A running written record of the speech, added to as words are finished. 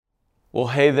Well,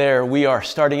 hey there. We are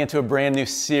starting into a brand new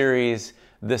series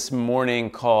this morning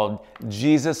called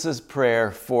Jesus'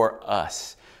 Prayer for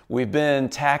Us. We've been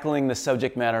tackling the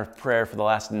subject matter of prayer for the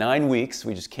last 9 weeks.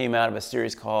 We just came out of a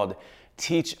series called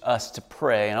Teach Us to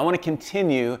Pray. And I want to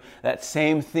continue that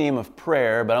same theme of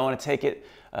prayer, but I want to take it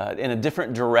in a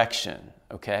different direction,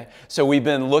 okay? So we've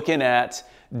been looking at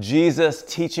Jesus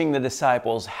teaching the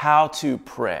disciples how to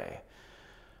pray.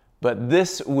 But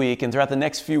this week and throughout the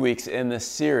next few weeks in this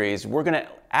series, we're going to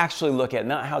actually look at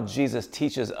not how Jesus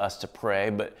teaches us to pray,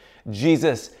 but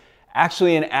Jesus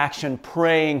actually in action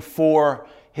praying for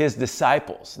his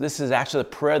disciples. This is actually the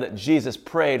prayer that Jesus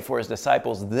prayed for his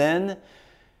disciples then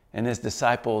and his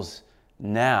disciples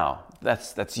now.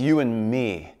 That's you and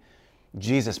me.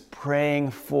 Jesus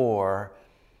praying for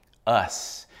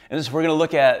us. And so we're going to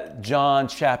look at John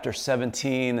chapter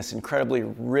 17, this incredibly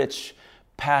rich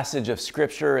passage of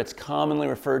Scripture. It's commonly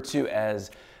referred to as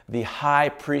the high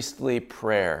priestly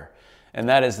prayer. And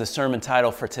that is the sermon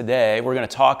title for today. We're going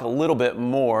to talk a little bit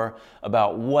more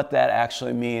about what that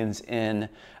actually means in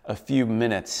a few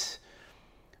minutes.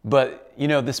 But, you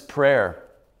know, this prayer,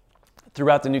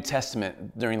 throughout the New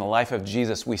Testament, during the life of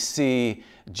Jesus, we see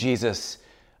Jesus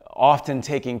often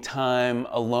taking time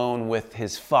alone with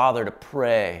his Father to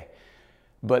pray.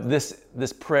 But this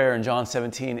prayer in John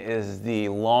 17 is the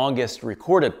longest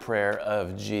recorded prayer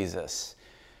of Jesus.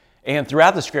 And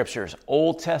throughout the Scriptures,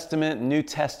 Old Testament, New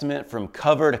Testament, from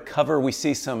cover to cover, we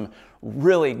see some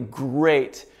really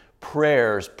great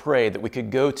prayers prayed that we could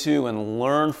go to and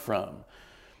learn from.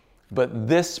 But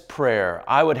this prayer,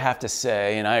 I would have to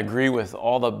say, and I agree with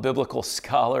all the biblical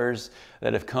scholars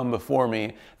that have come before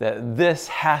me, that this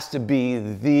has to be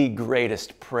the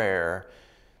greatest prayer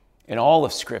in all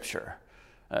of Scripture.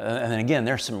 And then again,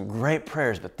 there's some great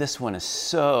prayers, but this one is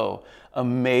so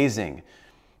amazing.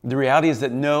 The reality is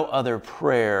that no other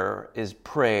prayer is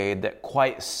prayed that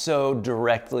quite so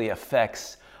directly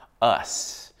affects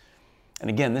us. And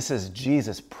again, this is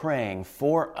Jesus praying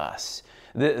for us.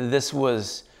 This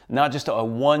was not just a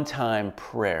one-time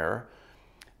prayer,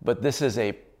 but this is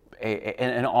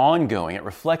an ongoing, it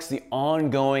reflects the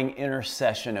ongoing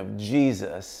intercession of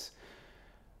Jesus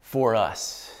for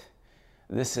us.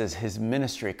 This is his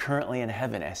ministry currently in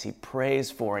heaven as he prays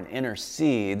for and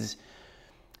intercedes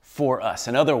for us.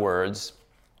 In other words,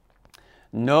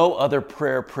 no other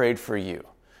prayer prayed for you.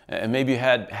 And maybe you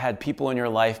had people in your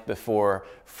life before,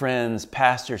 friends,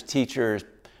 pastors, teachers,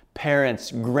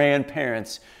 parents,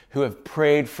 grandparents who have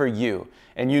prayed for you.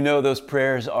 And you know those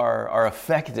prayers are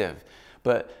effective.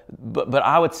 But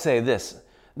I would say this,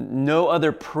 no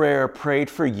other prayer prayed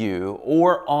for you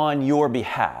or on your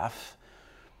behalf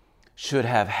should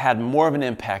have had more of an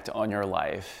impact on your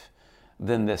life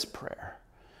than this prayer.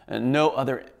 And no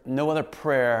other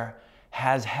prayer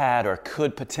has had or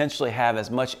could potentially have as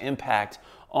much impact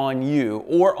on you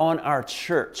or on our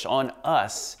church, on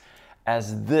us,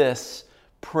 as this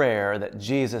prayer that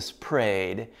Jesus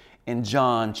prayed in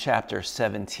John chapter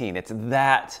 17. It's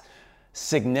that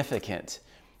significant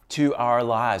to our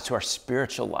lives, to our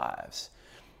spiritual lives.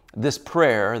 This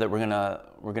prayer that we're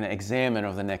gonna examine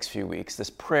over the next few weeks, this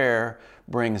prayer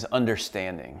brings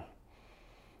understanding.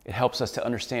 It helps us to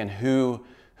understand who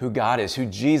God is, who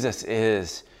Jesus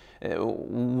is,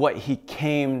 what he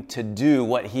came to do,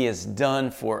 what he has done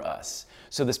for us.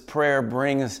 So this prayer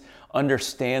brings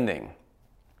understanding.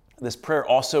 This prayer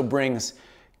also brings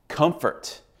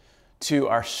comfort to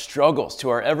our struggles, to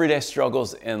our everyday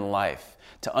struggles in life.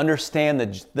 To understand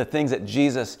the things that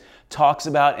Jesus talks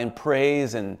about and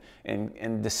prays and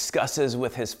discusses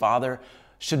with his Father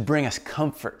should bring us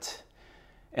comfort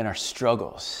in our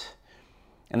struggles.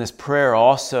 And this prayer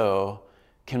also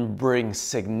can bring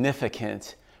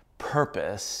significant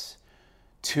purpose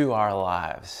to our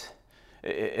lives.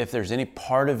 If there's any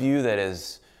part of you that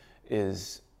is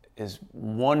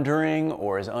wondering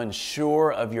or is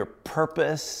unsure of your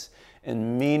purpose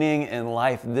and meaning in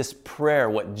life, this prayer,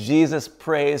 what Jesus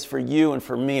prays for you and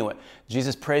for me, what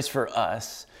Jesus prays for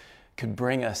us, could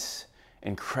bring us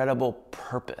incredible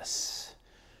purpose.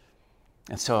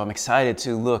 And so I'm excited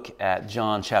to look at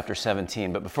John chapter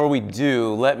 17. But before we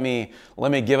do, let me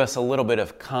give us a little bit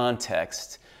of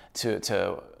context to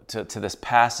this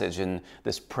passage and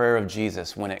this prayer of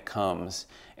Jesus when it comes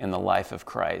in the life of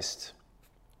Christ.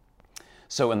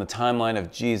 So in the timeline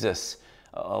of Jesus'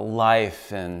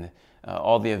 life and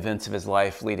all the events of his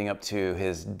life leading up to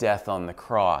his death on the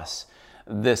cross,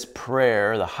 this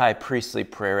prayer, the high priestly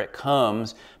prayer, it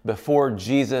comes before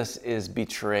Jesus is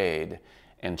betrayed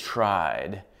and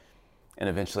tried and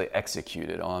eventually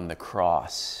executed on the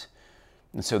cross.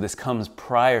 And so this comes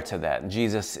prior to that.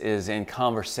 Jesus is in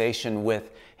conversation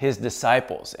with his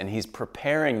disciples, and he's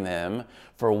preparing them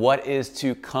for what is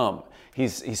to come.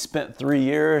 He's spent 3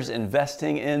 years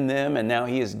investing in them, and now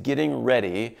he is getting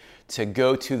ready to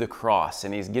go to the cross,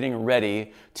 and he's getting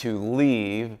ready to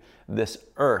leave this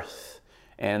earth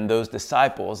and those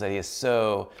disciples that he is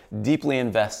so deeply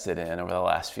invested in over the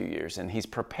last few years. And he's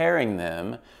preparing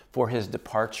them for his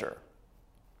departure.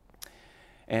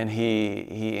 And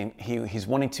he's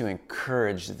wanting to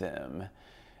encourage them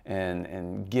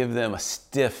and give them a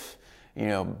stiff,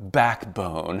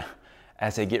 backbone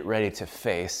as they get ready to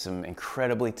face some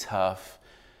incredibly tough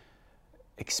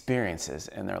experiences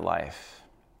in their life.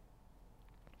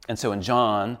 And so in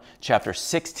John chapter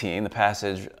 16, the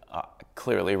passage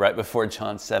clearly right before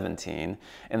John 17,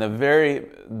 and the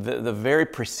very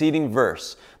preceding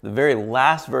verse, the very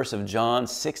last verse of John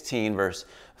 16, verse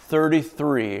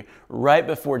 33, right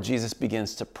before Jesus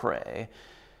begins to pray,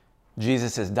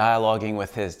 Jesus is dialoguing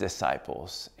with his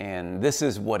disciples, and this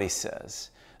is what he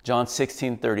says. John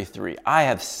 16:33, I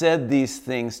have said these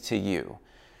things to you,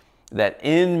 that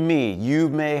in me you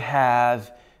may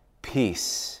have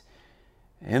peace.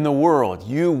 In the world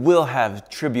you will have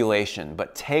tribulation,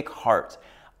 but take heart,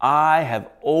 I have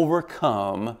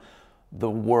overcome the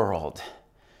world.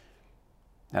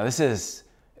 Now this is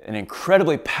an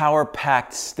incredibly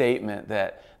power-packed statement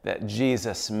that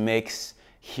Jesus makes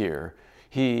here.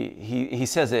 He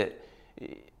says that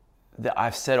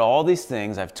I've said all these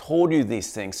things, I've told you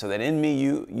these things, so that in me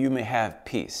you may have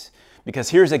peace. Because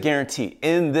here's a guarantee,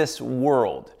 in this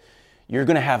world, you're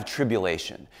going to have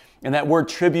tribulation. And that word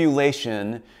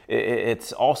tribulation,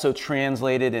 it's also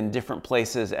translated in different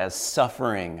places as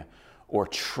suffering or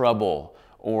trouble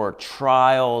or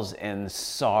trials and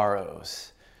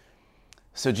sorrows.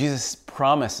 So Jesus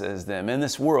promises them, in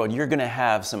this world, you're going to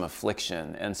have some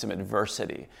affliction and some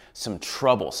adversity, some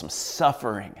trouble, some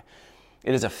suffering.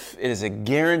 It is a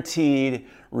guaranteed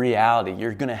reality.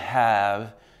 You're going to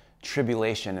have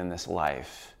tribulation in this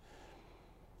life.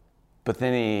 But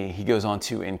then he goes on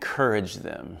to encourage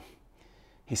them.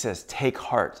 He says, take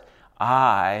heart.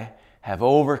 I have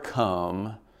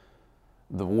overcome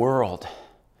the world.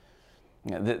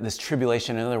 This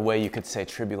tribulation, another way you could say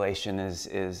tribulation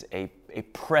is a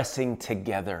pressing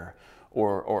together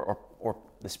or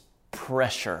this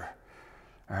pressure.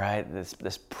 All right,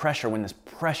 this pressure, when this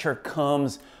pressure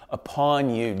comes upon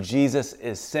you, Jesus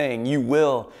is saying you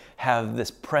will have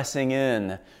this pressing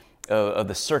in of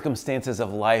the circumstances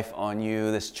of life on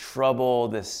you, this trouble,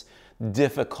 this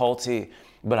difficulty.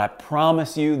 But I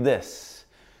promise you this,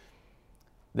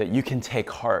 that you can take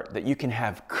heart, that you can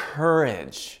have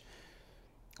courage.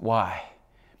 Why?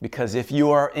 Because if you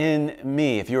are in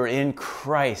me, if you are in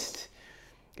Christ,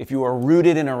 if you are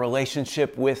rooted in a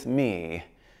relationship with me,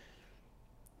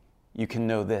 you can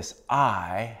know this,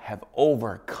 I have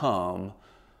overcome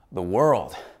the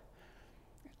world.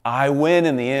 I win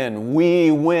in the end. We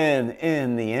win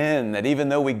in the end. That even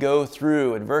though we go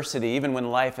through adversity, even when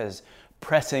life is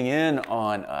pressing in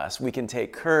on us, we can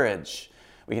take courage.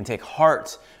 We can take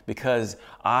heart because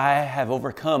I have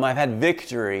overcome. I've had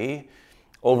victory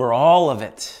over all of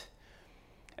it.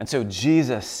 And so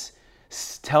Jesus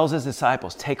tells his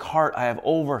disciples, take heart, I have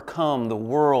overcome the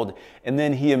world. And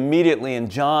then he immediately, in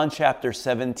John chapter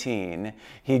 17,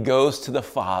 he goes to the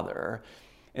Father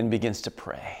and begins to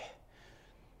pray.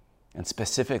 And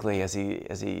specifically, as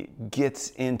he gets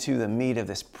into the meat of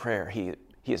this prayer, he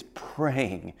is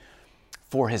praying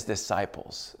for his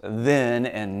disciples then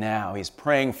and now. He's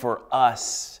praying for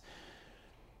us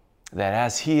that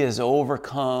as he has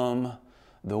overcome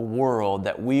the world,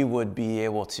 that we would be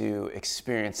able to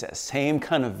experience that same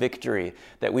kind of victory,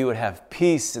 that we would have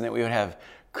peace and that we would have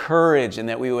courage and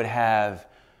that we would have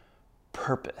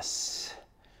purpose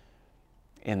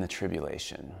in the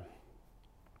tribulation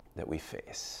that we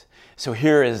face. So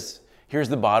here's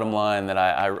the bottom line that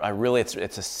I really,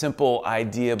 it's a simple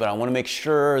idea, but I want to make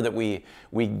sure that we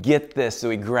get this, that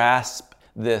we grasp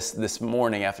this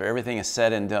morning after everything is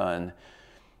said and done.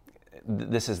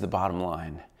 This is the bottom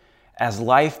line. As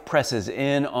life presses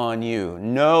in on you,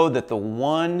 know that the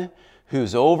one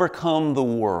who's overcome the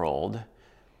world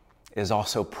is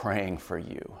also praying for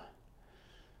you.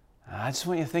 I just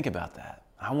want you to think about that.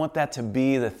 I want that to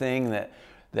be the thing that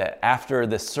after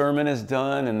the sermon is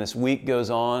done and this week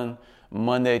goes on,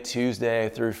 Monday, Tuesday,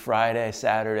 through Friday,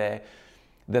 Saturday,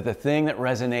 that the thing that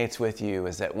resonates with you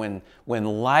is that when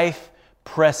life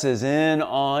presses in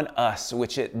on us,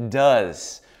 which it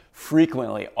does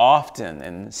frequently, often,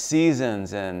 in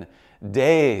seasons and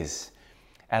days,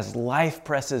 as life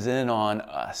presses in on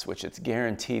us, which it's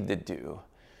guaranteed to do,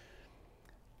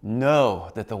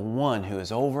 know that the one who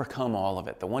has overcome all of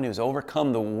it, the one who's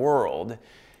overcome the world,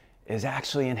 is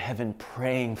actually in heaven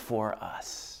praying for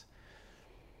us,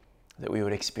 that we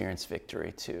would experience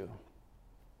victory too.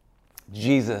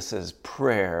 Jesus'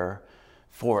 prayer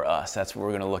for us, that's what we're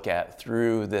going to look at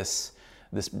through this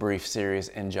brief series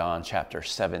in John chapter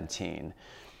 17.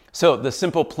 So the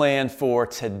simple plan for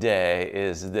today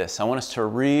is this. I want us to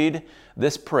read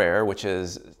this prayer, which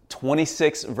is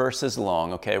 26 verses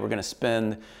long, okay? We're going to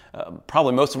spend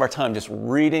probably most of our time just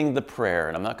reading the prayer,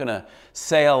 and I'm not going to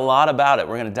say a lot about it.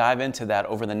 We're going to dive into that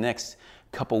over the next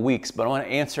couple weeks, but I want to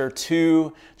answer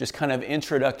two just kind of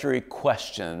introductory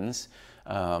questions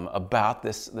about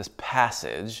this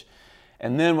passage.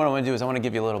 And then what I want to do is I want to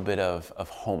give you a little bit of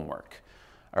homework.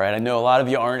 All right, I know a lot of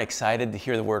you aren't excited to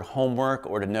hear the word homework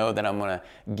or to know that I'm going to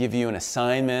give you an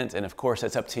assignment, and of course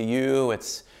it's up to you.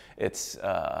 It's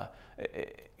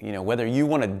whether you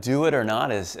want to do it or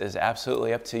not is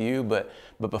absolutely up to you. But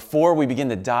before we begin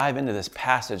to dive into this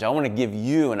passage, I want to give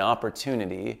you an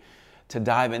opportunity to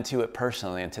dive into it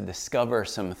personally and to discover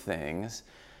some things,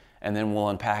 and then we'll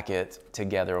unpack it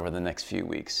together over the next few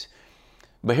weeks.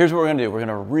 But here's what we're going to do. We're going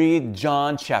to read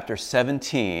John chapter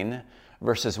 17,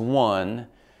 verses 1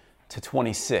 to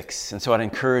 26. And so I'd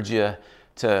encourage you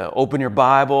to open your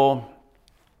Bible,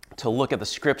 to look at the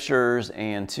scriptures,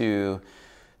 and to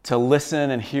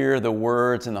listen and hear the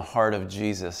words in the heart of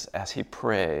Jesus as he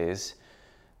prays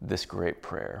this great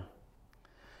prayer.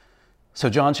 So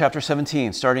John chapter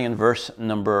 17, starting in verse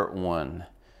number 1.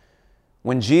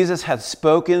 When Jesus had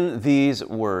spoken these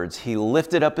words, he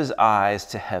lifted up his eyes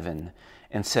to heaven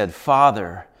and said,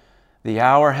 Father, the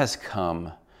hour has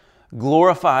come.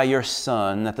 Glorify your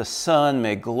Son, that the Son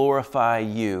may glorify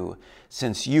you,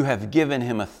 since you have given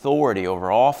him authority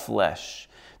over all flesh,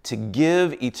 to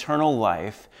give eternal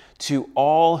life to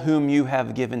all whom you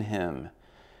have given him.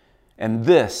 And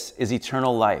this is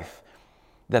eternal life,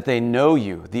 that they know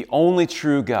you, the only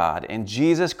true God, and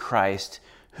Jesus Christ,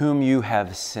 whom you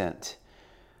have sent.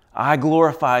 I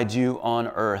glorified you on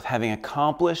earth, having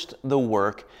accomplished the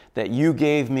work that you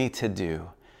gave me to do.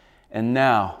 And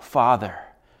now, Father,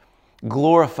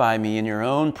 glorify me in your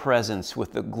own presence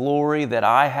with the glory that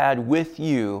I had with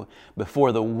you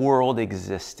before the world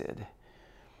existed.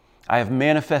 I have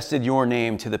manifested your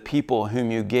name to the people whom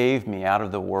you gave me out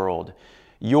of the world.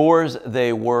 Yours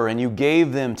they were, and you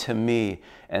gave them to me,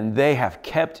 and they have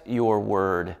kept your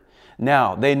word.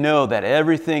 Now they know that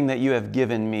everything that you have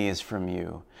given me is from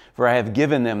you, for I have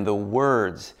given them the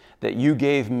words that you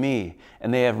gave me,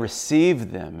 and they have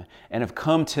received them, and have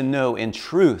come to know in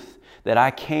truth that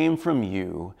I came from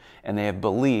you, and they have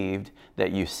believed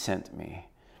that you sent me.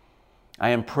 I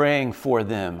am praying for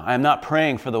them. I am not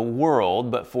praying for the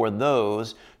world, but for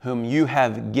those whom you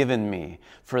have given me,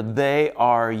 for they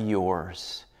are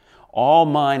yours. All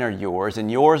mine are yours, and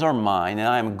yours are mine, and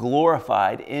I am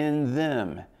glorified in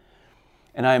them.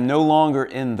 And I am no longer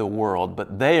in the world,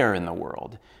 but they are in the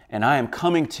world, and I am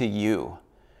coming to you.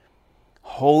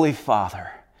 Holy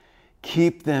Father,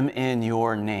 keep them in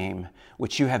your name,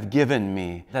 which you have given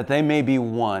me, that they may be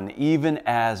one, even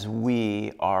as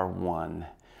we are one.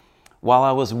 While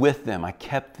I was with them, I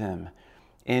kept them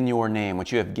in your name,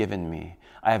 which you have given me.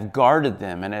 I have guarded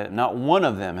them, and not one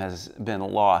of them has been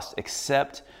lost,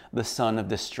 except the son of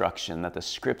destruction, that the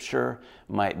scripture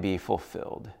might be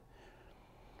fulfilled.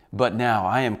 But now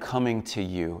I am coming to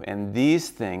you, and these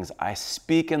things I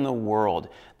speak in the world,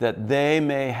 that they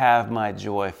may have my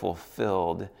joy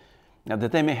fulfilled. Now,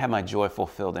 that they may have my joy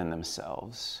fulfilled in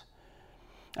themselves.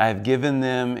 I have given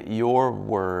them your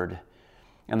word,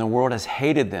 and the world has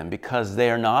hated them because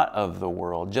they are not of the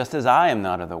world, just as I am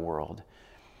not of the world.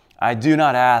 I do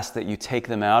not ask that you take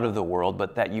them out of the world,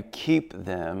 but that you keep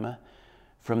them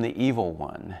from the evil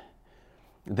one.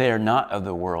 They are not of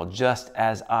the world, just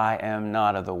as I am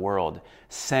not of the world.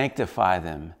 Sanctify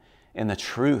them in the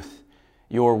truth.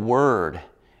 Your word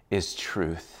is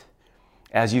truth.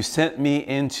 As you sent me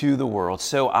into the world,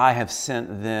 so I have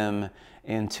sent them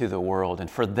into the world. And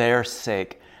for their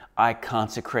sake, I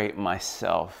consecrate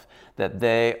myself, that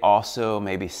they also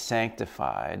may be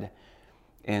sanctified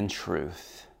in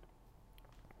truth.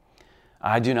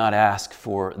 I do not ask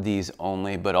for these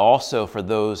only, but also for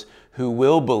those who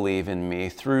will believe in me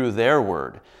through their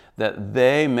word, that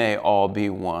they may all be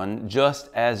one, just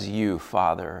as you,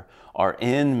 Father, are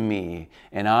in me,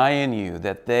 and I in you,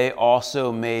 that they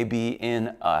also may be in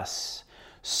us,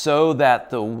 so that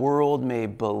the world may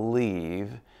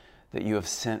believe that you have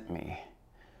sent me.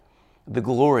 The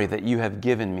glory that you have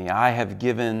given me, I have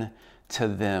given to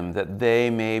them, that they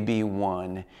may be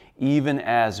one, even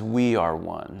as we are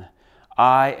one.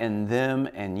 I in them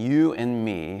and you in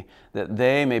me, that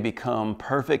they may become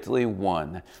perfectly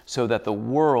one, so that the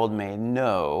world may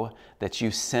know that you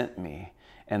sent me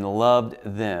and loved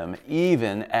them,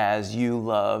 even as you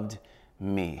loved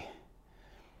me.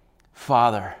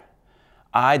 Father,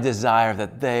 I desire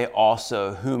that they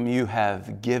also, whom you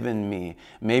have given me,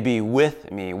 may be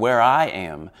with me where I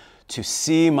am, to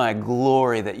see my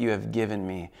glory that you have given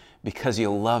me, because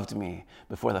you loved me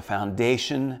before the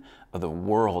foundation of the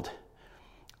world.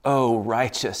 O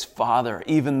righteous Father,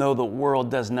 even though the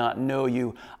world does not know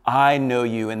you, I know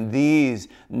you, and these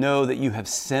know that you have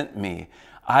sent me.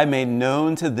 I made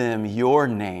known to them your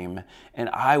name, and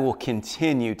I will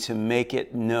continue to make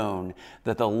it known,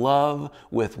 that the love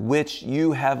with which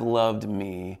you have loved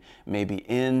me may be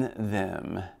in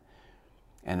them,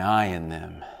 and I in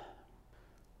them.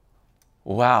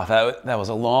 Wow, that was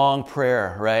a long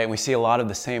prayer, right? We see a lot of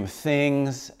the same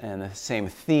things and the same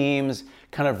themes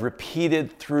kind of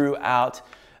repeated throughout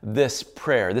this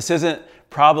prayer. This isn't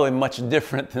probably much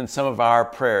different than some of our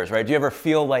prayers, right? Do you ever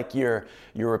feel like you're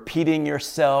repeating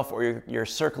yourself, or you're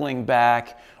circling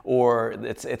back, or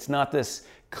it's not this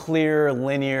clear,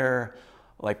 linear,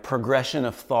 like progression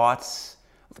of thoughts,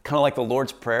 kind of like the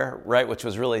Lord's Prayer, right? Which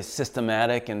was really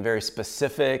systematic and very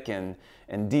specific and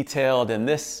detailed. And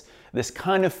this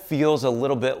kind of feels a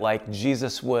little bit like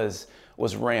Jesus was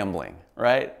rambling,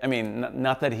 right? I mean,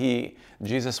 not that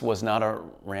Jesus was not a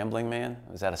rambling man.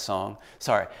 Is that a song?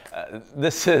 Sorry.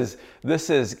 This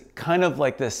is kind of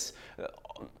like this,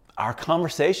 our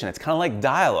conversation. It's kind of like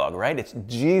dialogue, right? It's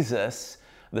Jesus,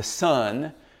 the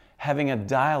Son, having a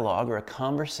dialogue or a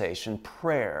conversation,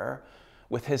 prayer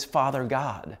with his Father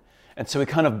God. And so he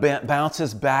kind of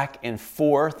bounces back and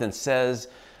forth and says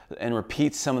and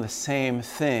repeats some of the same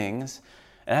things.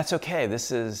 And that's okay.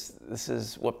 This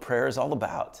is what prayer is all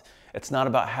about. It's not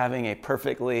about having a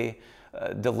perfectly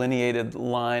delineated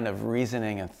line of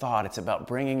reasoning and thought. It's about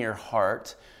bringing your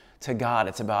heart to God.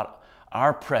 It's about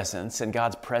our presence and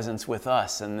God's presence with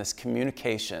us and this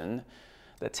communication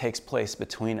that takes place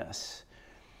between us.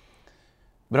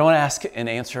 But I want to ask and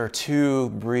answer two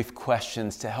brief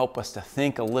questions to help us to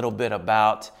think a little bit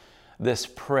about this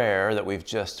prayer that we've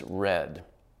just read.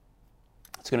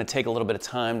 It's going to take a little bit of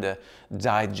time to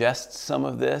digest some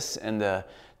of this and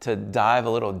to dive a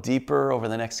little deeper over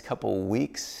the next couple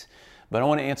weeks. But I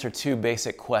want to answer two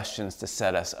basic questions to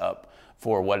set us up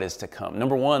for what is to come.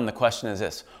 Number one, the question is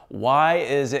this: why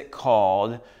is it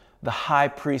called the high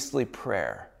priestly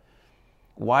prayer?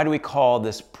 Why do we call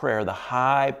this prayer the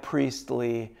high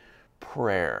priestly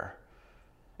prayer?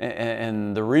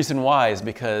 And the reason why is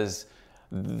because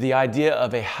the idea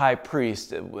of a high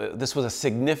priest, this was a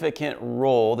significant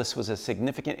role, this was a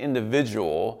significant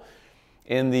individual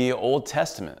in the Old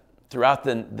Testament. Throughout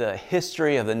the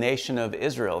history of the nation of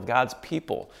Israel, of God's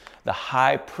people, the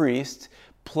high priest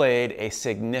played a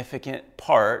significant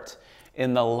part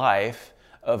in the life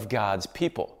of God's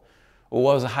people. Well,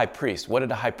 what was a high priest? What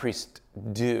did a high priest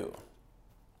do?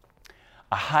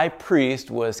 A high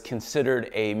priest was considered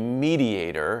a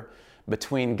mediator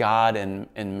between God and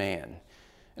man.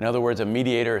 In other words, a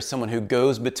mediator is someone who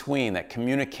goes between, that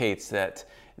communicates, that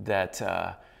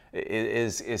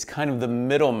is kind of the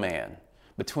middleman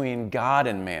between God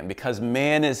and man. Because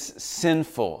man is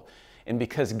sinful and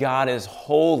because God is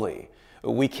holy,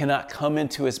 we cannot come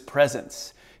into his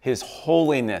presence. His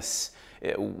holiness,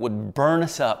 it would burn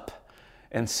us up.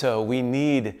 And so we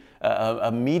need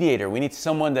a mediator. We need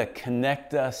someone to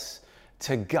connect us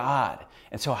to God.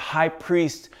 And so a high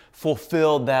priest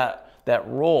fulfilled that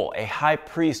role. A high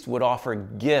priest would offer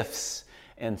gifts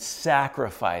and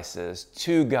sacrifices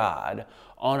to God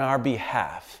on our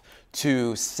behalf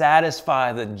to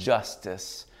satisfy the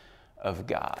justice of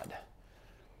God.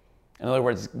 In other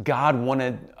words, God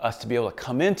wanted us to be able to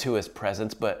come into his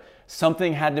presence, but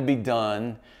something had to be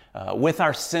done with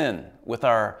our sin, with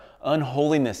our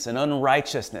unholiness and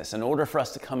unrighteousness in order for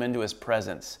us to come into his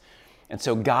presence. And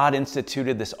so God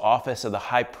instituted this office of the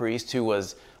high priest, who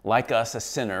was like us, a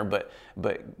sinner,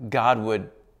 but God would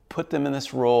put them in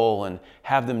this role and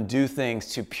have them do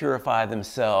things to purify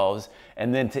themselves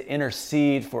and then to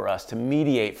intercede for us, to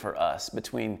mediate for us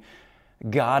between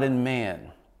God and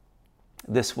man.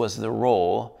 This was the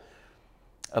role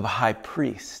of a high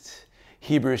priest.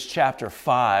 Hebrews chapter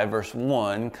 5, verse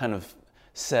 1 kind of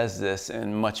says this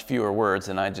in much fewer words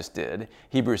than I just did.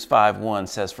 Hebrews 5:1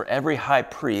 says, "For every high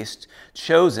priest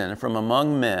chosen from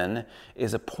among men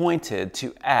is appointed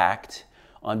to act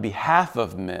on behalf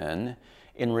of men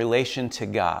in relation to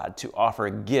God, to offer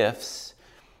gifts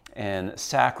and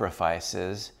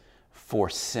sacrifices for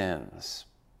sins."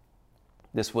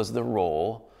 This was the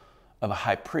role of a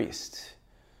high priest.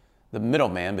 the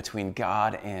middleman between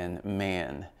God and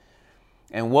man.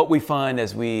 And what we find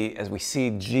as we see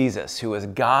Jesus, who is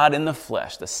God in the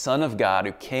flesh, the Son of God,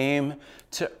 who came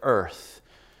to earth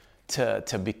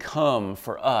to become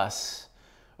for us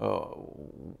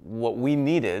what we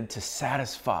needed to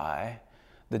satisfy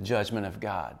the judgment of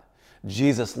God.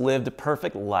 Jesus lived a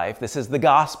perfect life. This is the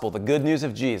gospel, the good news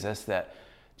of Jesus, that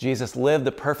Jesus lived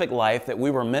the perfect life that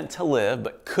we were meant to live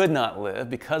but could not live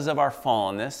because of our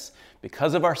fallenness,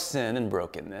 because of our sin and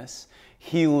brokenness.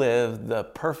 He lived the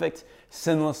perfect,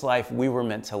 sinless life we were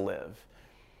meant to live.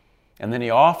 And then he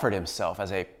offered himself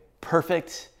as a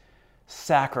perfect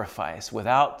sacrifice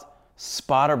without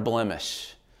spot or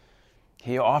blemish.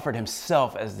 He offered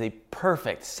himself as the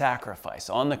perfect sacrifice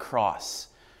on the cross,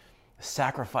 a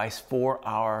sacrifice for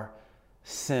our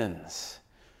sins.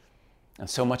 And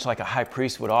so much like a high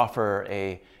priest would offer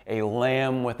a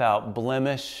lamb without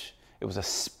blemish, it was a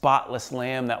spotless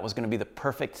lamb that was going to be the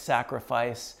perfect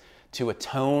sacrifice to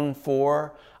atone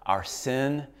for our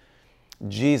sin.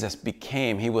 Jesus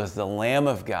became, he was the Lamb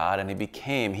of God, and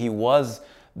he was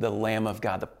the Lamb of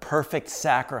God, the perfect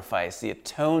sacrifice, the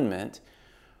atonement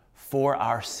for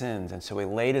our sins. And so he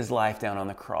laid his life down on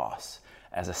the cross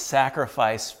as a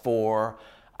sacrifice for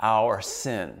our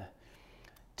sin,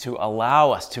 to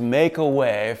allow us, to make a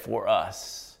way for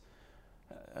us,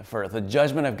 for the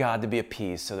judgment of God to be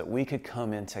appeased so that we could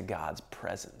come into God's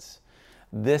presence.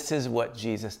 This is what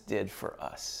Jesus did for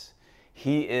us.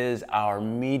 He is our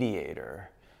mediator,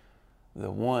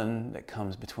 the one that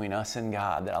comes between us and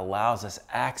God, that allows us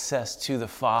access to the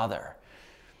Father.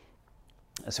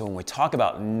 And so when we talk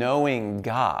about knowing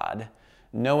God,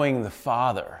 knowing the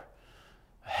Father,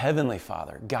 Heavenly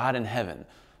Father, God in heaven,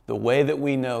 the way that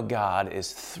we know God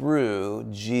is through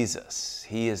Jesus.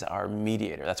 He is our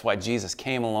mediator. That's why Jesus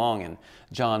came along in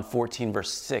John 14,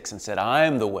 verse 6 and said, I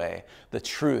am the way, the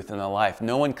truth, and the life.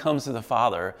 No one comes to the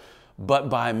Father but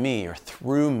by me or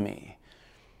through me.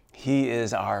 He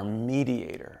is our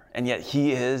mediator, and yet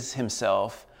he is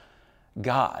himself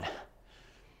God.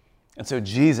 And so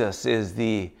Jesus is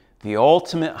the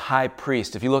ultimate high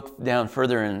priest. If you look down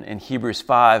further in Hebrews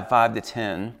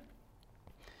 5:5-10,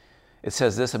 it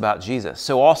says this about Jesus.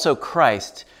 So also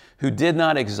Christ, who did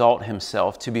not exalt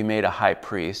himself to be made a high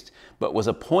priest, but was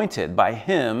appointed by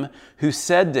him who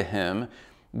said to him,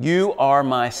 you are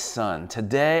my son.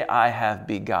 Today I have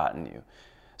begotten you.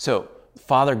 So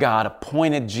Father God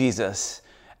appointed Jesus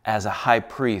as a high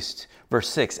priest. Verse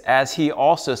 6, as he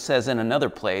also says in another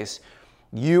place,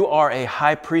 you are a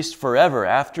high priest forever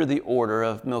after the order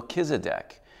of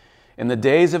Melchizedek. In the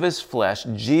days of his flesh,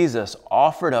 Jesus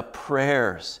offered up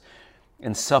prayers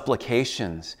and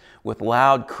supplications with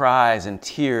loud cries and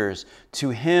tears to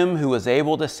him who was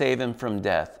able to save him from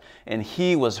death. And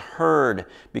he was heard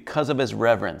because of his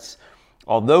reverence.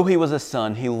 Although he was a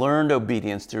son, he learned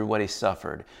obedience through what he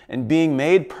suffered. And being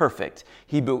made perfect,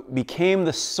 he became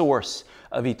the source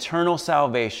of eternal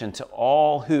salvation to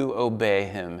all who obey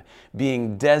him,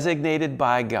 being designated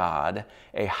by God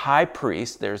a high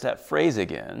priest, there's that phrase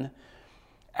again,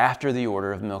 after the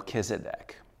order of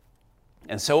Melchizedek.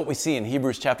 And so what we see in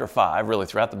Hebrews chapter 5, really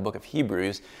throughout the book of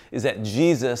Hebrews, is that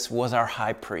Jesus was our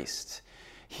high priest.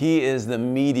 He is the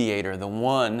mediator, the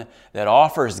one that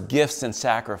offers gifts and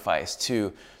sacrifice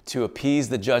to appease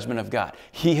the judgment of God.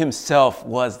 He himself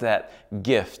was that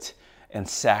gift and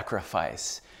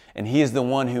sacrifice. And he is the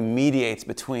one who mediates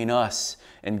between us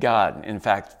and God. In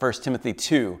fact, 1 Timothy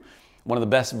 2, one of the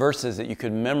best verses that you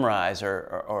could memorize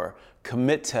or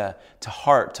commit to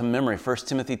heart, to memory, 1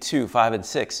 Timothy 2, 5 and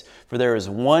 6. For there is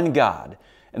one God,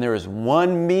 and there is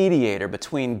one mediator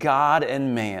between God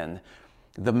and man,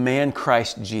 the man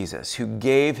Christ Jesus, who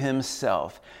gave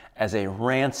himself as a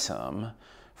ransom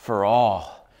for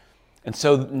all. And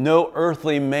so no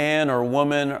earthly man or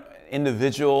woman,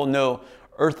 individual, no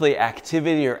earthly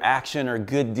activity or action or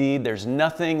good deed, there's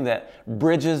nothing that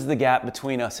bridges the gap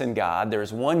between us and God. There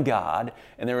is one God,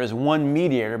 and there is one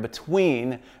mediator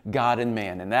between God and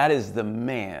man, and that is the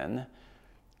man,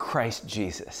 Christ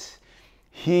Jesus.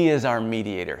 He is our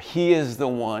mediator. He is the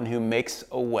one who makes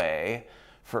a way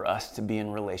for us to be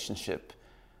in relationship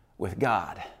with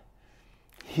God.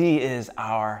 He is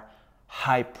our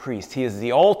high priest. He is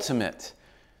the ultimate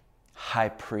high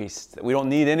priest. We don't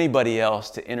need anybody else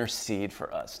to intercede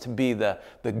for us, to be the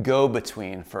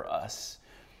go-between for us.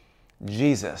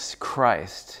 Jesus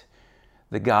Christ,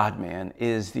 the God-man,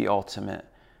 is the ultimate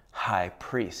high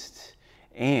priest.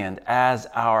 And as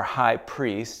our high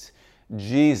priest,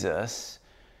 Jesus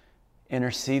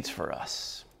intercedes for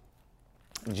us.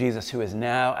 Jesus, who is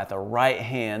now at the right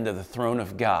hand of the throne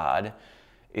of God,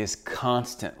 is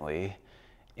constantly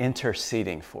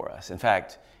interceding for us. In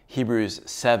fact, Hebrews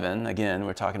 7, again,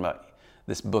 we're talking about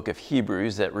this book of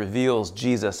Hebrews that reveals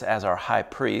Jesus as our high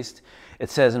priest. It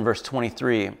says in verse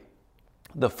 23,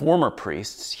 the former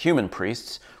priests, human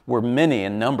priests, were many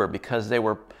in number because they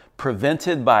were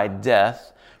prevented by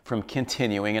death from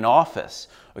continuing in office.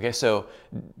 Okay, so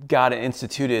God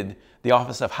instituted the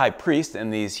office of high priest,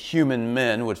 and these human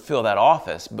men would fill that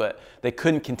office, but they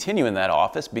couldn't continue in that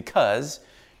office because,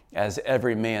 as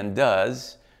every man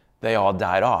does, they all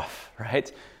died off,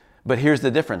 right? But here's the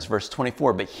difference, verse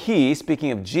 24. But he, speaking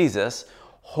of Jesus,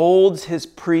 holds his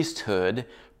priesthood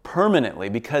permanently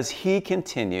because he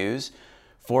continues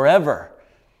forever.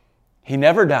 He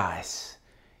never dies.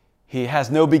 He has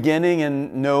no beginning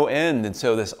and no end. And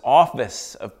so this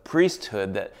office of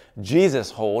priesthood that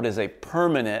Jesus holds is a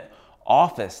permanent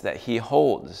office that he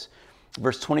holds.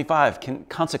 Verse 25,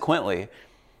 consequently,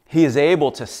 he is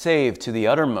able to save to the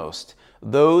uttermost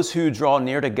those who draw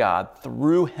near to God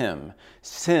through him,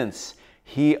 since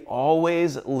he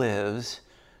always lives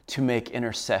to make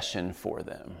intercession for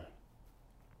them.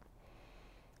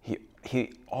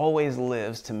 He always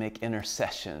lives to make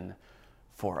intercession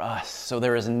for us. So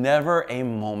there is never a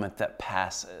moment that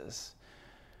passes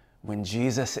when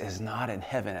Jesus is not in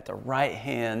heaven at the right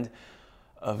hand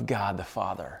of God the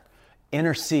Father,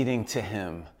 interceding to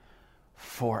him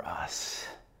for us.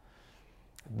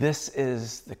 This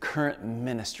is the current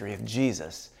ministry of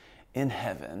Jesus in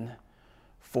heaven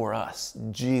for us.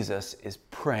 Jesus is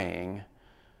praying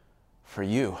for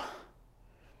you.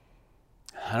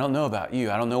 I don't know about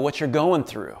you. I don't know what you're going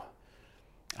through.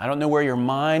 I don't know where your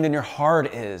mind and your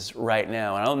heart is right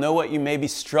now. I don't know what you may be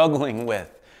struggling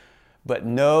with. But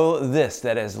know this,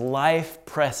 that as life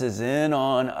presses in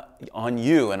on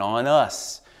you and on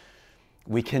us,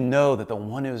 we can know that the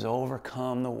one who's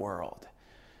overcome the world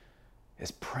is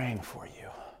praying for you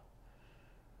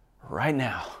right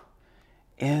now,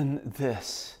 in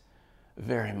this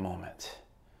very moment.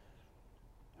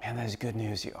 Man, that is good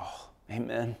news, y'all.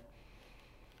 Amen.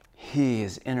 He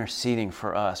is interceding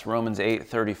for us. Romans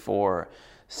 8:34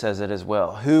 says it as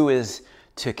well. Who is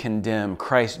to condemn?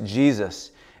 Christ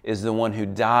Jesus is the one who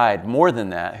died. More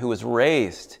than that, who was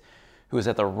raised, who is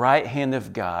at the right hand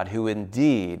of God, who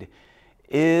indeed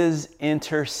is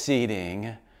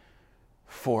interceding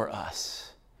for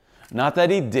us. Not that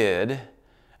he did,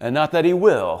 and not that he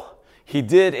will. He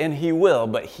did and he will,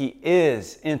 but he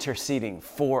is interceding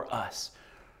for us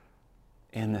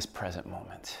in this present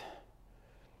moment.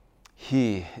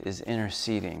 He is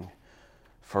interceding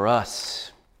for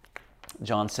us.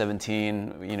 John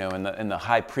 17, in the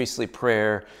high priestly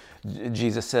prayer,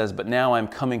 Jesus says, but now I'm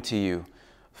coming to you,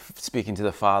 speaking to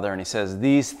the Father, and he says,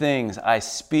 these things I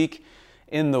speak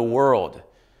in the world,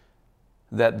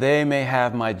 that they may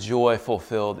have my joy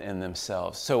fulfilled in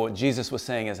themselves. So what Jesus was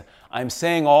saying is, I'm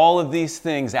saying all of these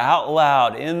things out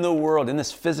loud in the world, in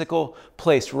this physical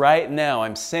place right now.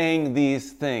 I'm saying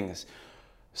these things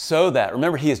so that,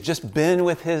 remember, he has just been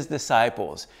with his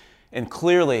disciples, and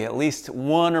clearly at least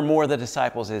one or more of the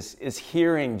disciples is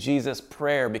hearing Jesus'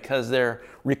 prayer because they're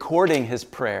recording his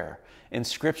prayer in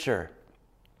Scripture.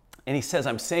 And he says,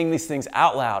 I'm saying these things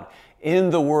out loud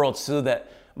in the world so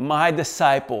that my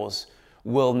disciples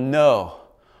will know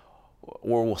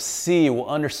or will see, will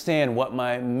understand what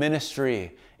my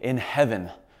ministry in heaven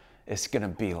is going to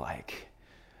be like.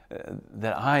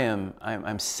 That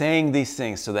I'm saying these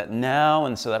things so that now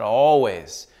and so that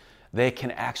always they can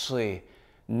actually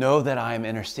know that I am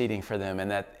interceding for them,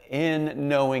 and that in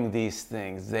knowing these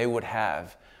things they would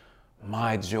have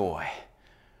my joy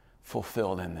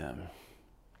fulfilled in them.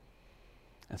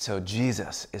 And so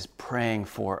Jesus is praying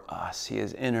for us. He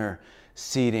is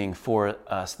interceding for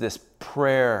us. This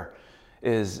prayer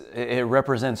it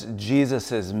represents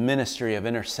Jesus' ministry of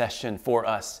intercession for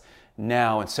us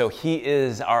now. And so he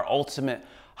is our ultimate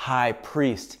high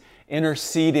priest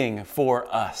interceding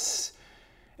for us.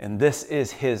 And this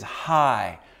is his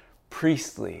high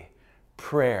priestly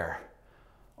prayer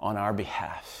on our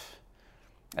behalf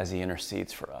as he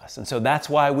intercedes for us. And so that's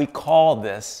why we call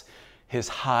this his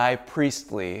high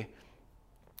priestly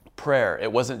prayer.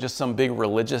 It wasn't just some big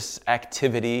religious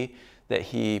activity that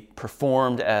he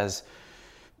performed as,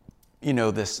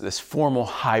 this formal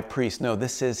high priest. No,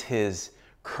 this is his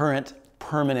current,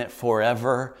 permanent,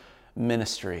 forever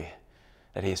ministry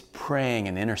that he is praying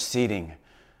and interceding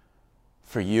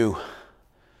for you,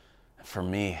 for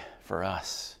me, for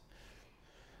us.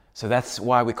 So that's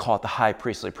why we call it the high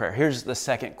priestly prayer. Here's the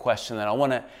second question that I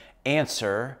want to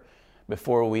answer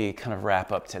before we kind of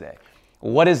wrap up today.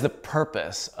 What is the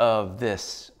purpose of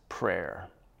this prayer?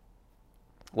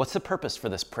 What's the purpose for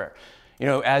this prayer?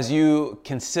 As you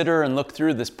consider and look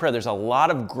through this prayer, there's a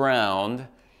lot of ground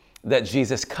that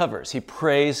Jesus covers. He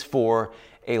prays for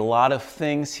a lot of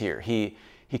things here. He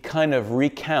kind of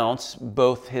recounts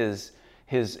both his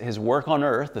work on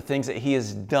earth, the things that he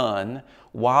has done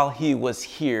while he was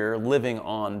here living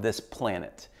on this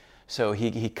planet. So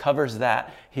he covers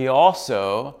that. He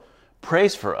also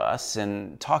prays for us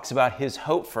and talks about his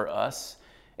hope for us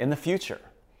in the future.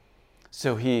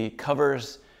 So he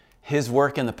covers his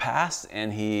work in the past,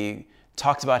 and he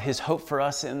talks about his hope for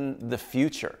us in the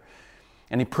future.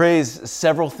 And he prays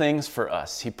several things for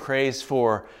us. He prays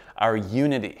for our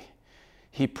unity.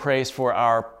 He prays for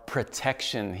our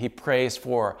protection. He prays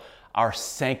for our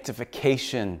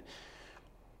sanctification.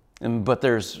 But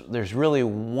there's really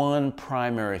one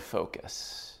primary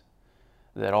focus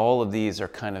that all of these are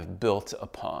kind of built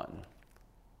upon.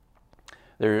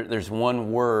 There's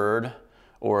one word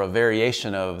or a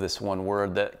variation of this one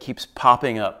word that keeps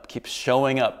popping up, keeps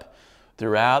showing up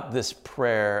throughout this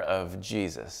prayer of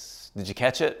Jesus. Did you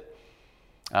catch it?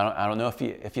 I don't know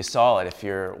if you saw it. If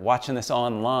you're watching this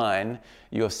online,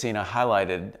 you have seen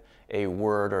highlighted a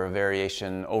word or a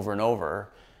variation over and over,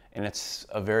 and it's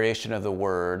a variation of the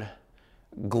word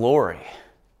glory.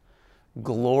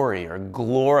 Glory or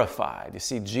glorified. You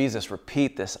see Jesus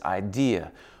repeat this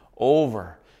idea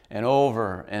over and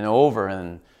over and over,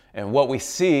 and what we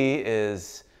see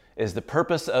is the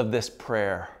purpose of this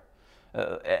prayer.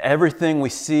 Everything we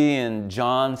see in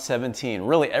John 17,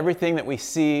 really everything that we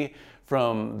see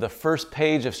from the first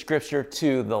page of Scripture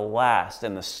to the last,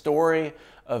 and the story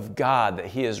of God that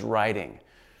he is writing.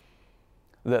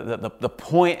 The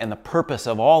point and the purpose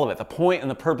of all of it, the point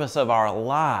and the purpose of our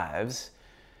lives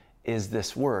is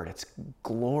this word. It's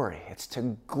glory. It's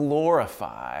to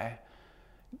glorify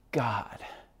God.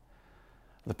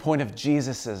 The point of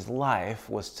Jesus' life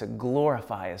was to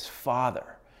glorify his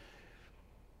Father.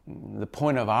 The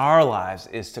point of our lives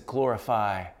is to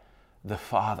glorify the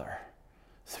Father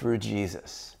through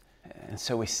Jesus. And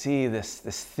so we see this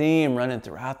theme running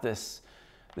throughout this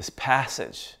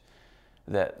passage,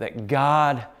 that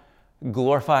God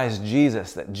glorifies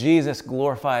Jesus, that Jesus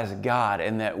glorifies God,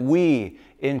 and that we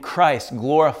in Christ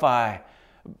glorify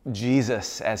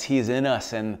Jesus as he is in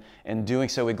us, and in doing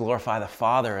so we glorify the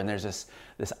Father. And there's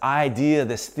this idea,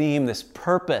 this theme, this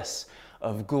purpose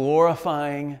of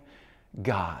glorifying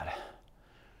God.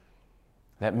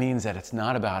 That means that it's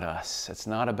not about us. It's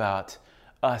not about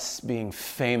us being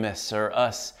famous or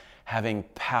us having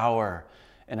power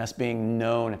and us being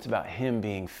known. It's about him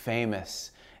being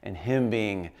famous and him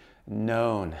being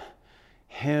known,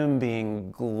 him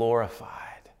being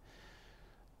glorified.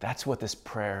 That's what this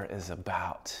prayer is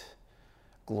about.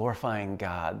 Glorifying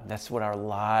God. That's what our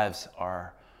lives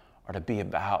are to be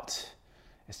about.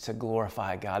 Is to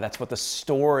glorify God. That's what the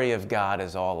story of God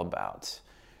is all about.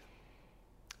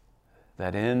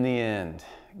 That in the end,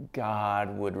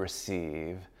 God would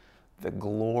receive the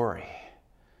glory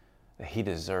that he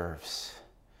deserves.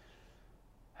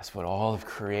 That's what all of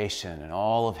creation and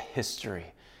all of history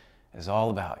is all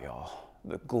about, y'all.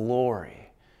 The glory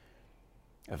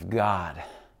of God.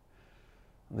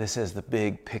 This is the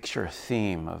big picture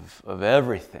theme of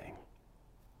everything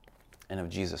and of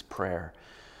Jesus' prayer.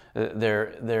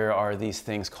 There are these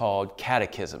things called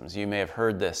catechisms. You may have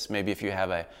heard this, maybe if you have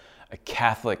a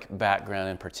Catholic background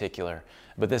in particular.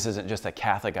 But this isn't just a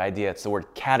Catholic idea, it's the word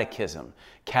catechism.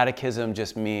 Catechism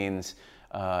just means,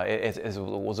 it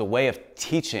was a way of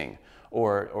teaching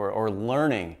or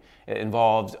learning. It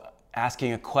involved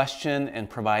asking a question and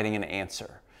providing an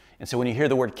answer. And so when you hear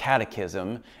the word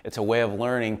catechism, it's a way of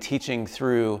learning, teaching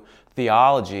through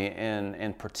theology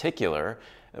in particular,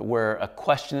 where a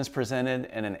question is presented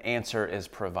and an answer is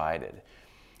provided.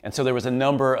 And so there was a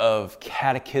number of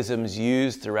catechisms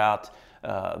used throughout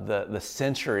the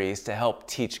centuries to help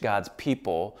teach God's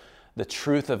people the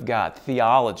truth of God,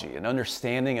 theology, an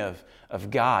understanding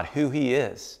of God, who he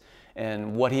is,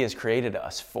 and what he has created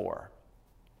us for.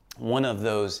 One of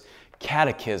those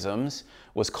catechisms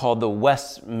was called the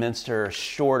Westminster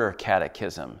Shorter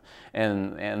Catechism.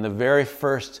 And the very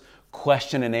first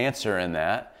question and answer in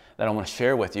that I want to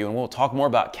share with you, and we'll talk more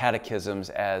about catechisms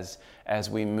as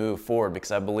we move forward, because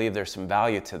I believe there's some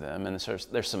value to them, and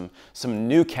there's some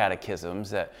new catechisms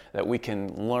that we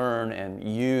can learn and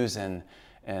use and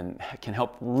can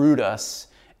help root us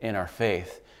in our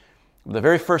faith. The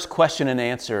very first question and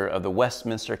answer of the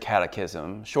Westminster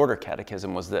Catechism, Shorter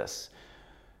Catechism, was this.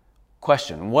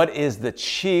 Question: what is the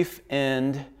chief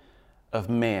end of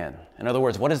man? In other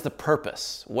words, what is the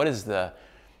purpose? What is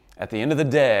at the end of the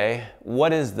day,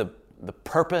 what is the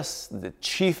purpose, the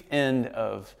chief end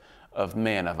of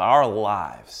man, of our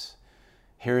lives?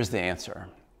 Here's the answer.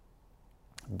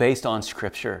 Based on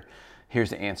Scripture,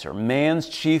 here's the answer. Man's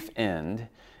chief end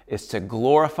is to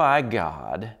glorify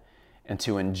God and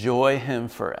to enjoy Him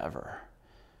forever.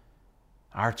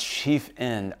 Our chief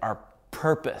end, our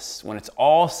purpose, when it's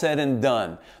all said and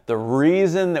done, the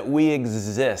reason that we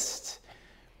exist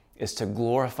is to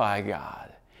glorify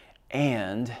God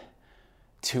and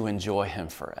to enjoy Him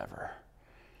forever.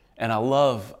 And I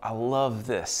love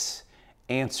this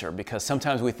answer, because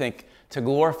sometimes we think to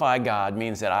glorify God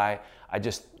means that I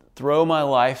just throw my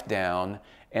life down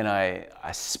and I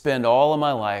spend all of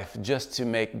my life just to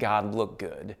make God look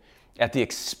good at the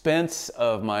expense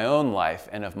of my own life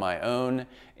and of my own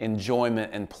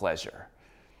enjoyment and pleasure.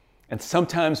 And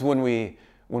sometimes when we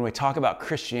talk about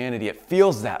Christianity, it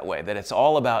feels that way, that it's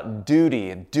all about duty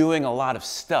and doing a lot of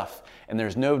stuff, and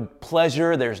there's no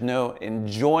pleasure, there's no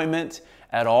enjoyment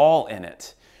at all in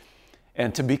it.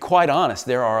 And to be quite honest,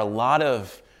 there are a lot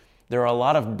of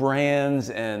brands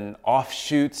and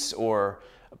offshoots or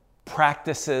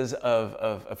practices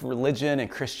of religion and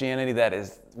Christianity that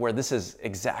is where this is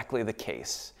exactly the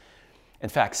case. In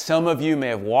fact, some of you may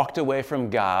have walked away from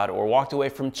God or walked away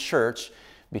from church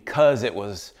because it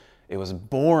was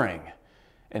boring,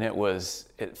 and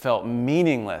it felt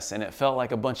meaningless, and it felt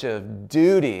like a bunch of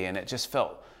duty, and it just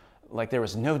felt like there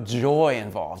was no joy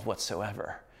involved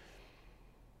whatsoever.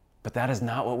 But that is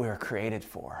not what we were created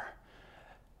for.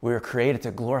 We were created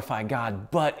to glorify God,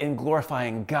 but in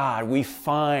glorifying God, we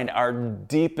find our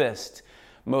deepest,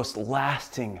 most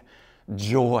lasting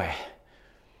joy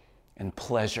and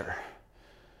pleasure.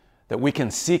 That we can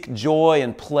seek joy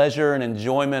and pleasure and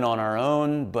enjoyment on our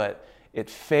own, but it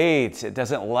fades, it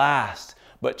doesn't last.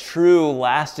 But true,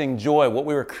 lasting joy, what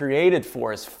we were created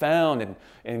for, is found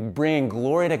in bringing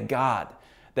glory to God.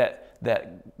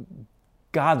 That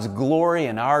God's glory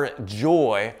and our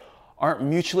joy aren't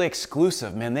mutually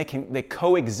exclusive, man. They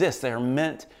coexist. They are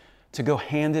meant to go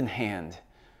hand in hand.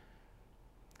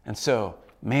 And so,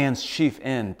 man's chief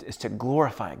end is to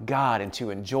glorify God and to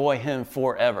enjoy Him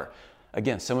forever.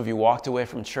 Again, some of you walked away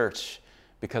from church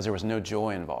because there was no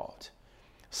joy involved.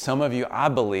 Some of you, I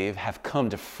believe, have come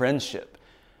to friendship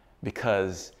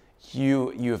because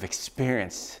you have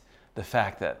experienced the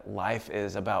fact that life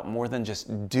is about more than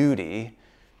just duty.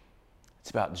 It's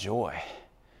about joy.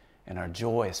 And our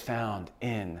joy is found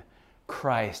in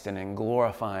Christ and in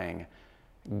glorifying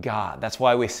God. That's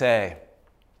why we say,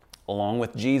 along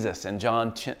with Jesus in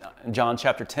John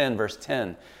chapter 10, verse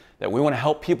 10, that we want to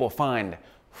help people find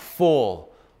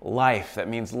full life. That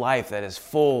means life that is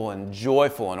full and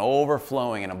joyful and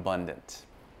overflowing and abundant.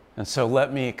 And so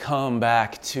let me come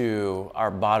back to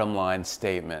our bottom line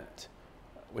statement,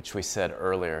 which we said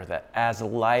earlier, that as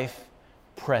life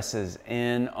presses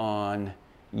in on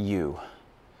you,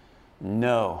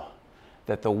 know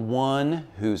that the one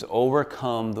who's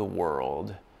overcome the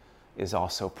world is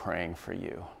also praying for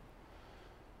you.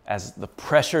 As the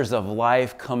pressures of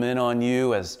life come in on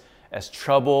you, as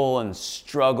trouble and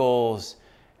struggles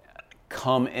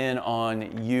come in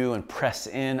on you and press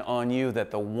in on you, that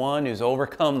the one who's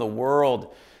overcome the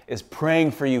world is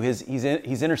praying for you.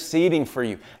 He's interceding for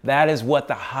you. That is what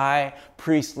the high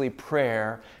priestly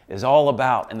prayer is all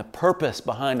about. And the purpose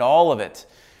behind all of it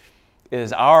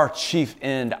is our chief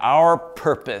end, our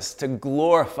purpose to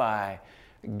glorify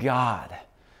God.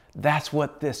 That's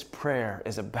what this prayer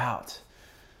is about.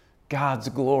 God's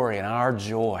glory and our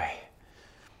joy.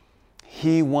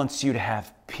 He wants you to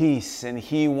have peace, and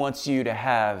He wants you to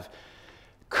have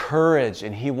courage,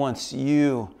 and He wants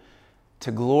you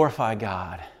to glorify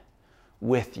God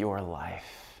with your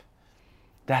life.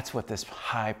 That's what this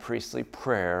high priestly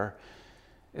prayer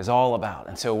is all about.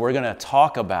 And so we're going to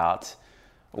talk about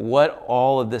what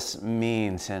all of this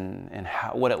means and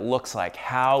what it looks like,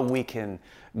 how we can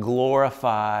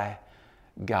glorify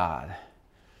God.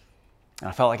 And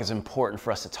I felt like it's important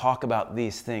for us to talk about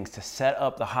these things, to set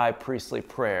up the high priestly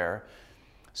prayer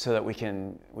so that we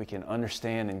can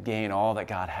understand and gain all that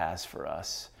God has for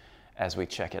us as we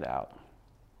check it out.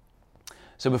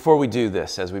 So before we do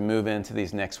this, as we move into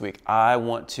these next week, I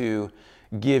want to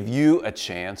give you a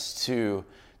chance to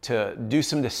do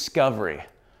some discovery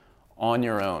on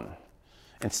your own.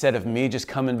 Instead of me just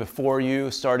coming before you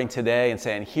starting today and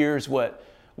saying, here's what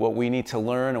we need to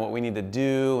learn and what we need to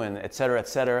do, and et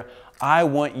cetera, I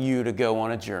want you to go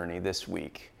on a journey this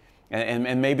week.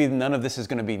 And maybe none of this is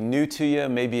going to be new to you.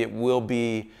 Maybe it will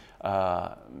be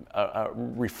a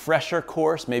refresher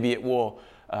course. Maybe it will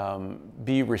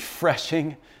be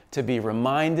refreshing to be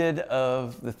reminded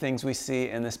of the things we see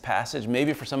in this passage.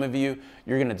 Maybe for some of you,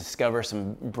 you're going to discover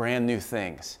some brand new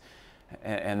things.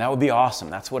 And that would be awesome.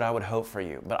 That's what I would hope for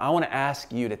you. But I want to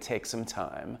ask you to take some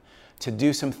time to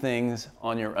do some things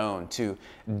on your own, to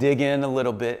dig in a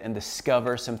little bit and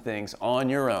discover some things on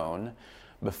your own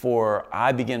before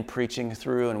I begin preaching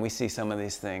through and we see some of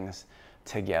these things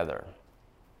together.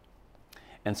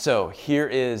 And so here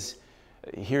is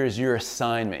your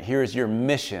assignment. Here is your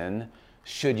mission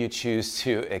should you choose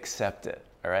to accept it.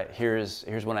 All right, here's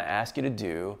what I ask you to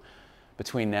do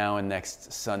between now and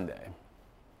next Sunday.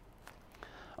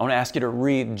 I want to ask you to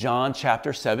read John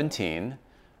chapter 17,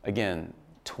 again,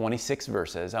 26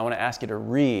 verses. I want to ask you to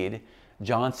read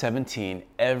John 17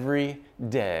 every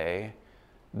day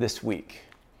this week.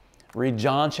 Read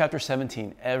John chapter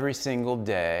 17 every single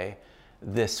day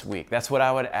this week. That's what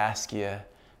I would ask you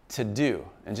to do.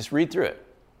 And just read through it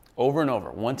over and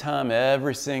over, one time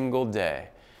every single day,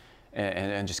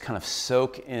 and just kind of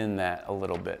soak in that a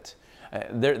little bit.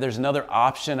 There's another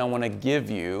option I want to give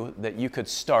you that you could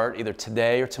start either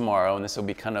today or tomorrow, and this will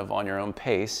be kind of on your own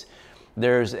pace.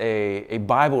 There's a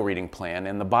Bible reading plan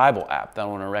in the Bible app that I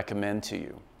want to recommend to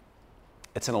you.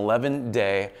 It's an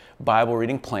 11-day Bible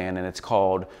reading plan, and it's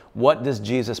called What Does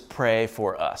Jesus Pray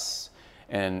for Us?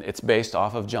 And it's based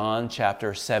off of John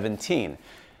chapter 17.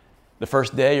 The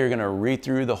first day, you're going to read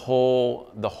through the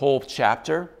whole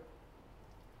chapter,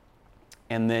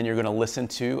 and then you're going to listen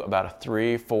to about a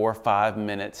 3, 4, 5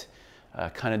 minute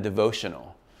kind of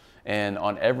devotional. And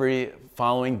on every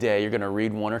following day, you're going to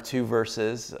read 1 or 2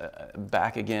 verses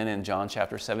back again in John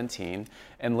chapter 17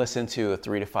 and listen to a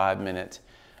 3 to 5 minute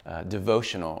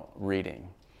devotional reading.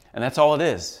 And that's all it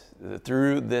is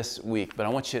through this week. But I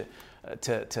want you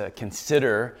to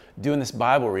consider doing this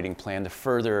Bible reading plan to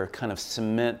further kind of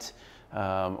cement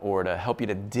or to help you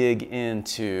to dig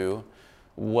into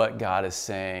what God is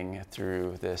saying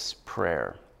through this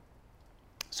prayer.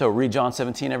 So read John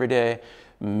 17 every day.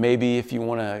 Maybe if you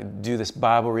want to do this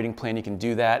Bible reading plan, you can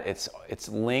do that. It's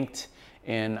linked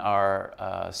in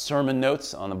our sermon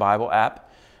notes on the Bible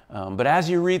app. But as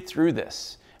you read through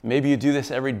this, maybe you do this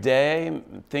every day,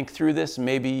 think through this.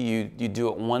 Maybe you do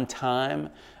it one time,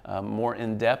 more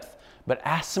in depth. But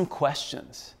ask some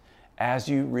questions as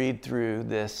you read through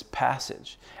this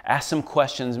passage. Ask some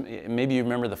questions. Maybe you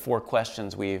remember the 4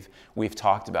 questions we've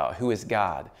talked about. Who is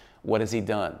God? What has He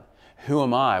done? Who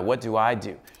am I? What do I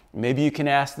do? Maybe you can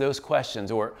ask those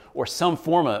questions or some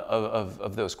form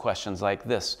of those questions like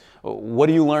this. What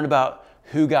do you learn about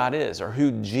who God is or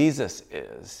who Jesus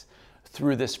is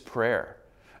through this prayer?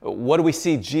 What do we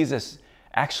see Jesus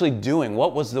actually doing?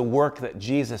 What was the work that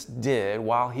Jesus did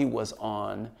while He was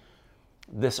on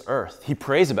this earth? He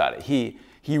prays about it. He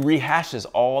rehashes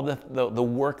all the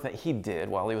work that He did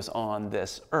while He was on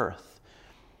this earth.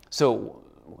 So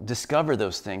discover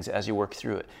those things as you work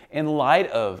through it. In light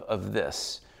of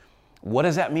this, what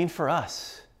does that mean for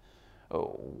us?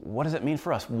 What does it mean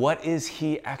for us? What is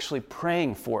He actually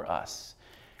praying for us?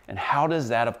 And how does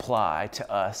that apply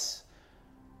to us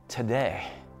today?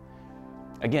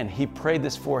 Again, He prayed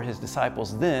this for His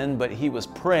disciples then, but He was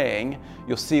praying,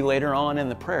 you'll see later on in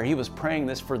the prayer, He was praying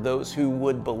this for those who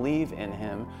would believe in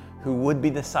Him, who would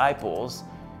be disciples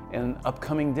in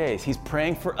upcoming days. He's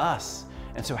praying for us.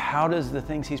 And so how does the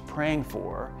things He's praying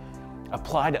for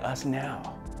apply to us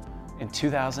now in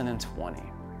 2020?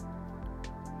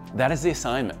 That is the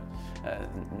assignment.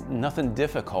 Nothing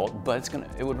difficult, but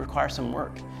it would require some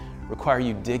work. Require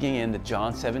you digging into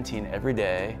John 17 every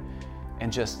day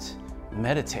and just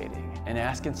meditating and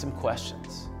asking some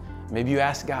questions. Maybe you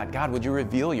ask God, would you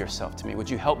reveal yourself to me? Would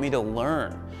you help me to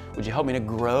learn? Would you help me to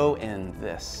grow in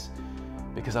this?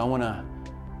 Because I want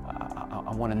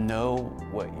to know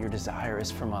what your desire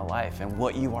is for my life and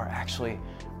what you are actually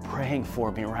praying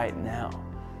for me right now.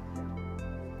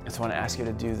 And so I want to ask you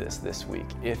to do this week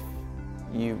if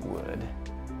you would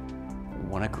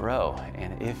want to grow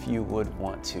and if you would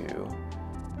want to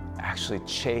actually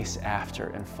chase after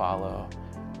and follow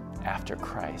after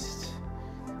Christ.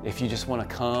 If you just want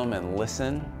to come and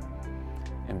listen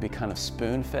and be kind of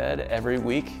spoon-fed every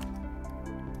week,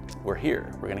 we're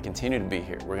here. We're going to continue to be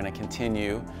here. We're going to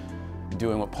continue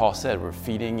doing what Paul said. We're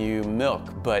feeding you milk.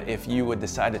 But if you would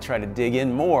decide to try to dig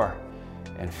in more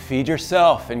and feed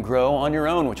yourself and grow on your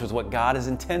own, which was what God has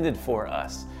intended for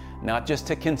us, not just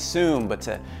to consume, but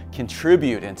to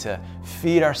contribute and to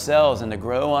feed ourselves and to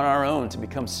grow on our own, to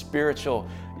become spiritual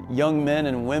young men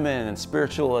and women and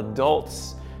spiritual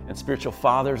adults and spiritual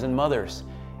fathers and mothers.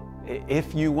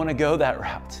 If you want to go that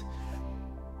route,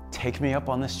 take me up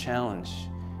on this challenge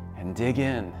and dig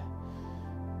in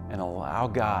and allow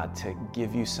God to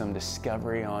give you some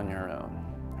discovery on your own,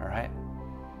 all right?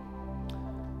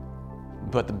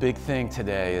 But the big thing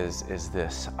today is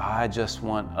this. I just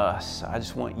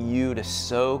want you to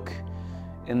soak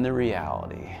in the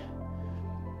reality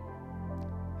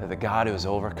that the God who has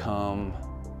overcome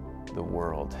the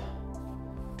world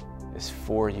is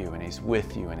for you, and He's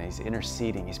with you, and He's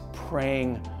interceding. He's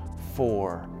praying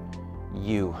for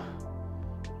you.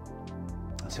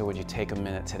 So would you take a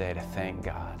minute today to thank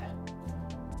God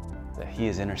that He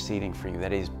is interceding for you,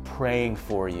 that He's praying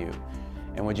for you.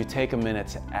 And would you take a minute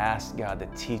to ask God to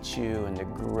teach you and to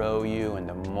grow you and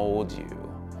to mold you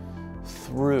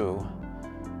through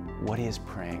what He is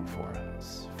praying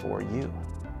for you.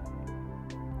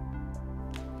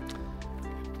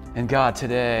 And God,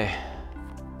 today,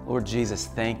 Lord Jesus,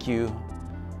 thank you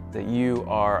that you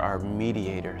are our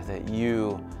mediator, that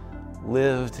you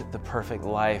lived the perfect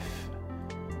life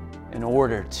in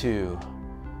order to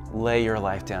lay your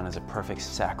life down as a perfect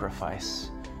sacrifice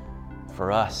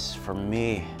for us, for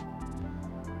me,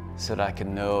 so that I could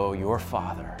know your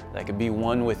Father, that I could be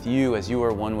one with you as you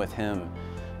are one with Him.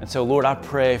 And so, Lord, I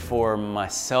pray for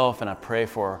myself and I pray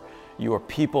for your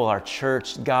people, our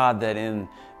church, God, that in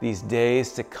these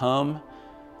days to come,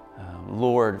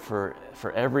 Lord, for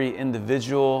every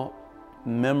individual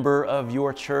member of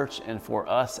your church and for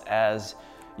us as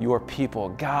your people,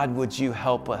 God, would you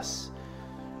help us,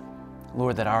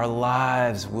 Lord, that our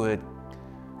lives would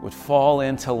fall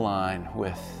into line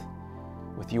with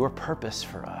your purpose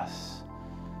for us,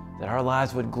 that our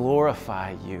lives would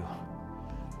glorify you.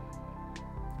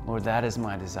 Lord, that is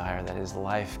my desire, that His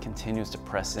life continues to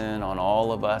press in on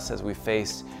all of us as we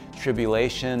face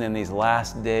tribulation in these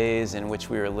last days in which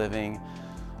we are living.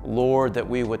 Lord, that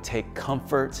we would take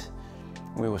comfort,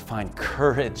 we would find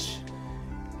courage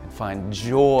and find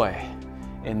joy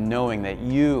in knowing that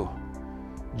you,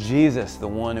 Jesus, the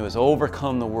one who has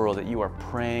overcome the world, that you are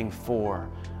praying for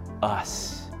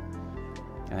us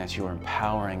and that you are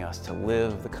empowering us to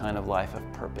live the kind of life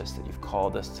of purpose that you've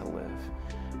called us to live.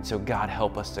 And so, God,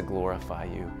 help us to glorify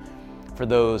you. For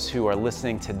those who are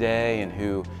listening today and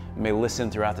who may listen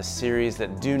throughout the series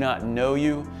that do not know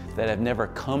you, that have never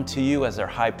come to you as their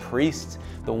high priest,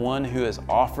 the one who has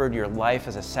offered your life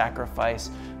as a sacrifice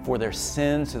for their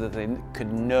sins so that they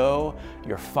could know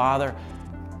your Father,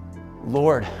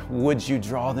 Lord, would you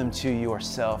draw them to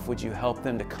yourself? Would you help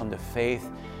them to come to faith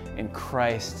in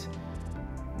Christ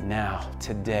now,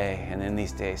 today, and in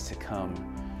these days to come?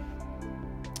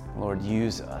 Lord,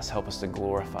 use us. Help us to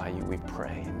glorify you, we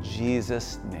pray. In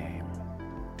Jesus' name,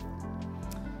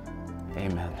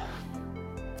 amen.